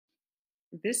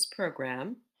This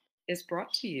program is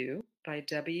brought to you by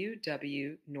W.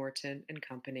 W. Norton and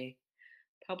Company,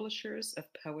 publishers of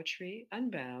Poetry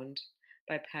Unbound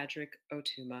by Patrick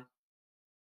Otuma.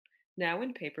 Now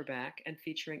in paperback and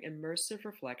featuring immersive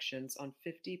reflections on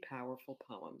 50 powerful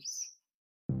poems.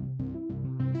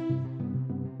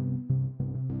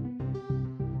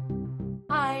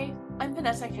 Hi, I'm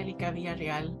Vanessa Angelica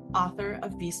Villarreal, author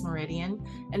of Beast Meridian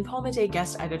and Poem a Day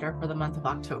guest editor for the month of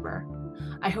October.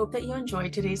 I hope that you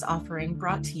enjoyed today's offering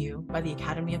brought to you by the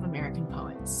Academy of American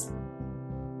Poets.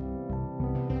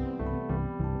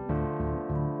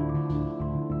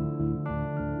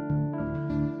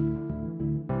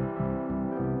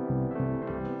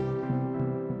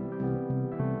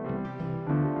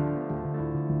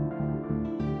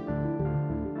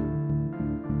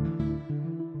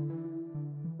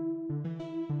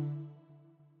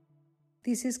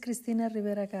 This is Cristina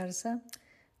Rivera Garza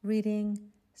reading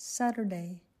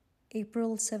Saturday,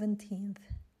 April 17th,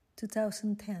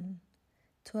 2010,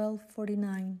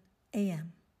 12:49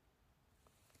 a.m.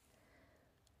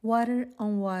 Water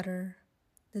on water,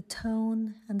 the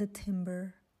tone and the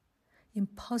timbre.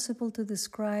 Impossible to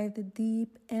describe the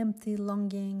deep, empty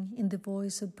longing in the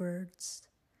voice of birds.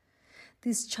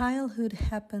 This childhood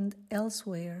happened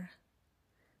elsewhere.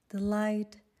 The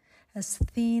light, as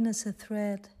thin as a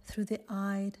thread through the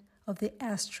eye of the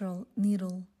astral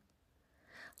needle.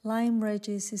 Lyme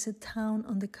Regis is a town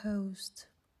on the coast.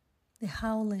 The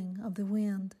howling of the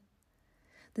wind.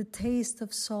 The taste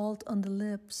of salt on the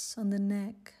lips, on the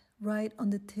neck, right on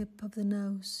the tip of the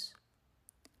nose.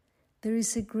 There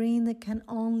is a green that can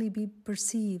only be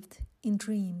perceived in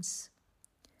dreams.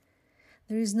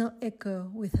 There is no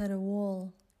echo without a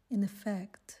wall, in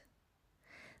effect.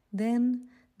 Then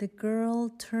the girl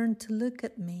turned to look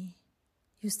at me.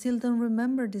 "You still don't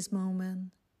remember this moment?"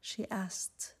 she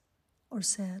asked, or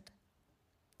said.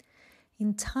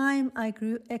 In time, I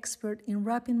grew expert in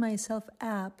wrapping myself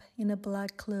up in a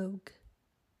black cloak.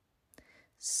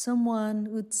 Someone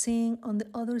would sing on the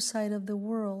other side of the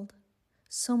world.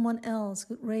 Someone else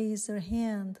would raise their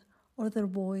hand or their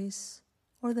voice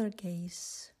or their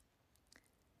gaze.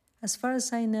 As far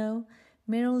as I know,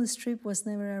 Meryl Streep was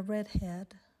never a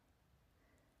redhead.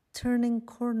 Turning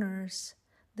corners,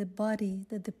 the body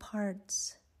that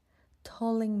departs.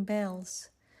 Tolling bells,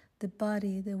 the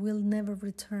body that will never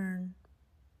return.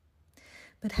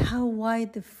 But how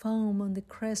white the foam on the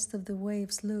crest of the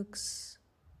waves looks.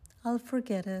 I'll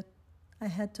forget it, I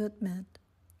had to admit.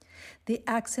 The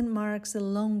accent marks the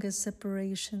longest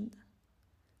separation.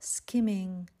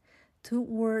 Skimming, two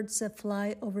words that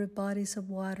fly over bodies of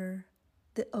water,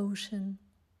 the ocean.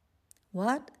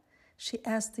 What? She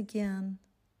asked again.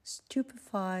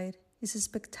 Stupefied is a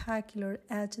spectacular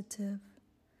adjective.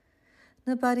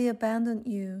 Nobody abandoned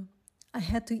you. I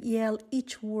had to yell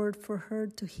each word for her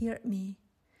to hear me.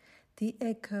 The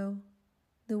echo,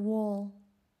 the wall,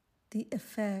 the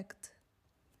effect.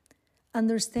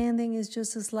 Understanding is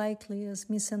just as likely as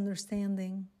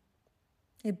misunderstanding.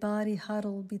 A body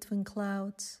huddled between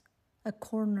clouds, a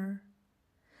corner.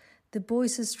 The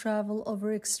voices travel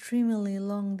over extremely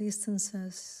long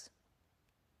distances.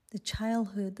 The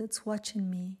childhood that's watching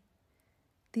me,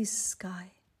 this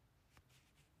sky.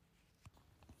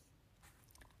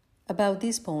 About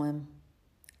this poem.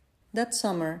 That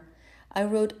summer, I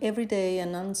wrote every day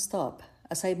and non-stop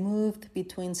as I moved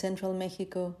between central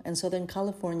Mexico and southern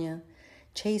California,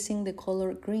 chasing the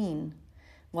color green,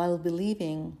 while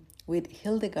believing, with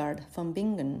Hildegard von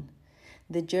Bingen,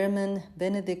 the German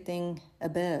Benedictine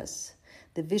abbess,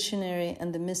 the visionary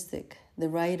and the mystic, the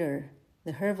writer,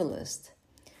 the herbalist,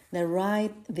 that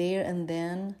right there and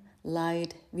then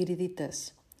lied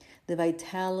viriditas, the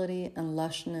vitality and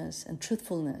lushness and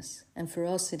truthfulness and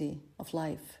ferocity of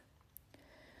life.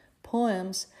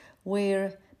 Poems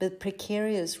were but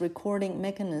precarious recording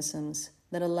mechanisms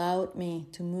that allowed me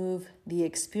to move the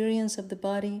experience of the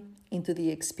body into the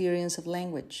experience of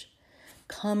language,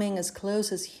 coming as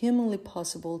close as humanly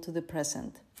possible to the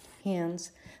present,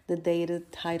 hence the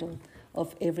dated title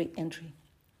of every entry.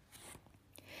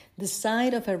 The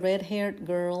sight of a red-haired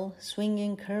girl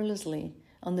swinging carelessly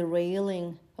on the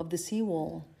railing of the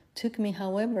seawall took me,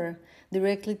 however,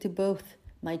 directly to both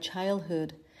my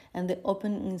childhood and the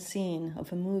opening scene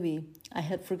of a movie I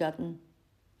had forgotten.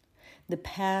 The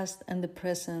past and the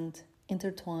present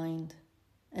intertwined,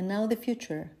 and now the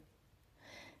future.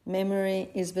 Memory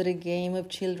is but a game of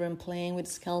children playing with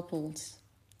scalpels.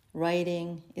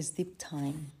 Writing is deep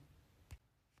time.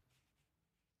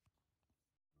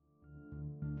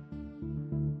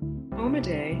 Poem a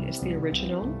Day is the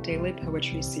original daily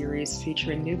poetry series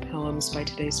featuring new poems by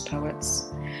today's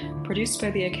poets. Produced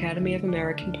by the Academy of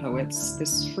American Poets,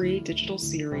 this free digital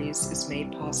series is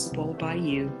made possible by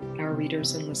you, our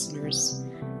readers and listeners.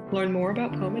 Learn more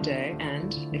about Poem a Day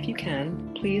and, if you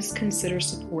can, please consider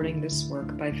supporting this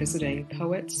work by visiting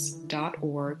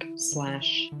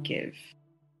poets.org/give.